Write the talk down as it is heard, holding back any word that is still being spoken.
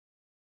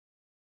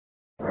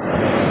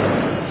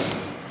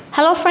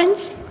Hello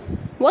friends,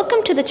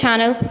 welcome to the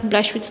channel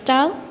Blush with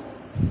Style.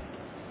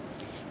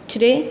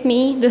 Today,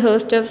 me, the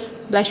host of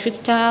Blush with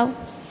Style,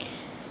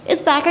 is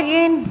back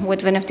again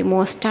with one of the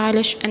most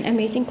stylish and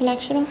amazing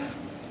collection of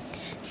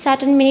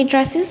satin mini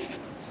dresses.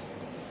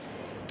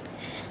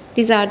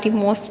 These are the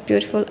most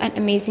beautiful and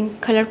amazing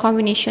color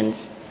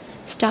combinations,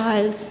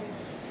 styles,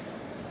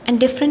 and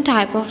different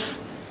type of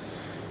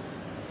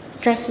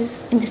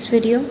dresses in this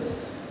video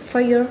for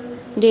your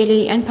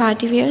daily and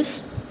party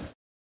wears.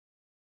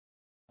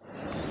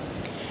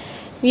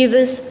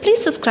 Viewers,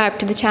 please subscribe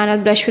to the channel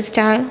Blush with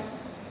Style,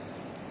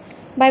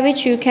 by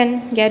which you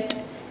can get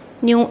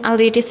new and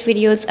latest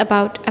videos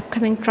about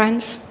upcoming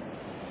trends.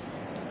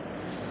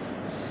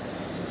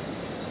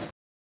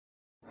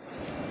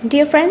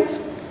 Dear friends,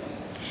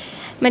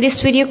 may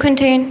this video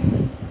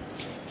contain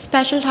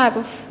special type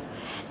of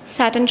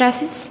satin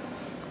dresses,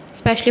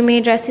 especially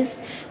mini dresses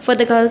for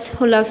the girls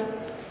who love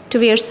to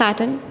wear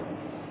satin.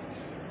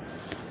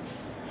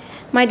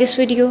 May this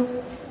video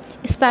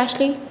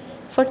especially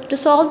to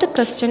solve the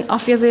question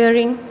of your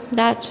wearing,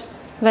 that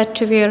what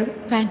to wear,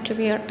 when to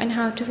wear, and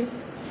how to wear.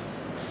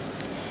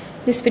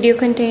 This video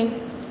contains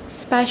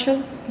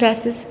special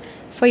dresses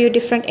for your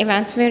different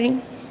events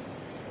wearing.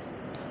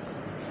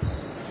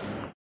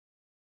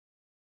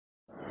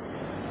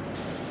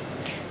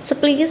 So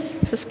please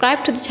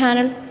subscribe to the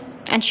channel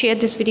and share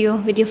this video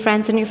with your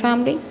friends and your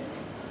family.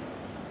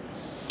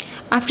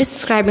 After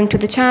subscribing to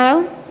the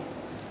channel,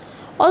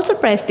 also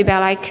press the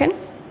bell icon.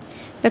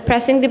 By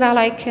pressing the bell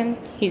icon,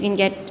 you can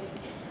get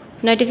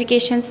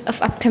notifications of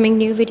upcoming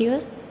new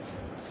videos.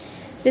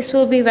 This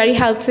will be very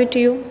helpful to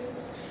you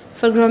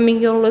for grooming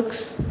your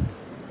looks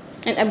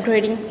and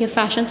upgrading your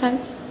fashion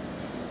sense.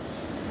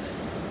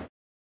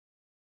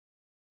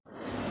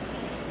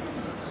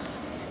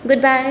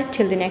 Goodbye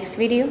till the next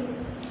video.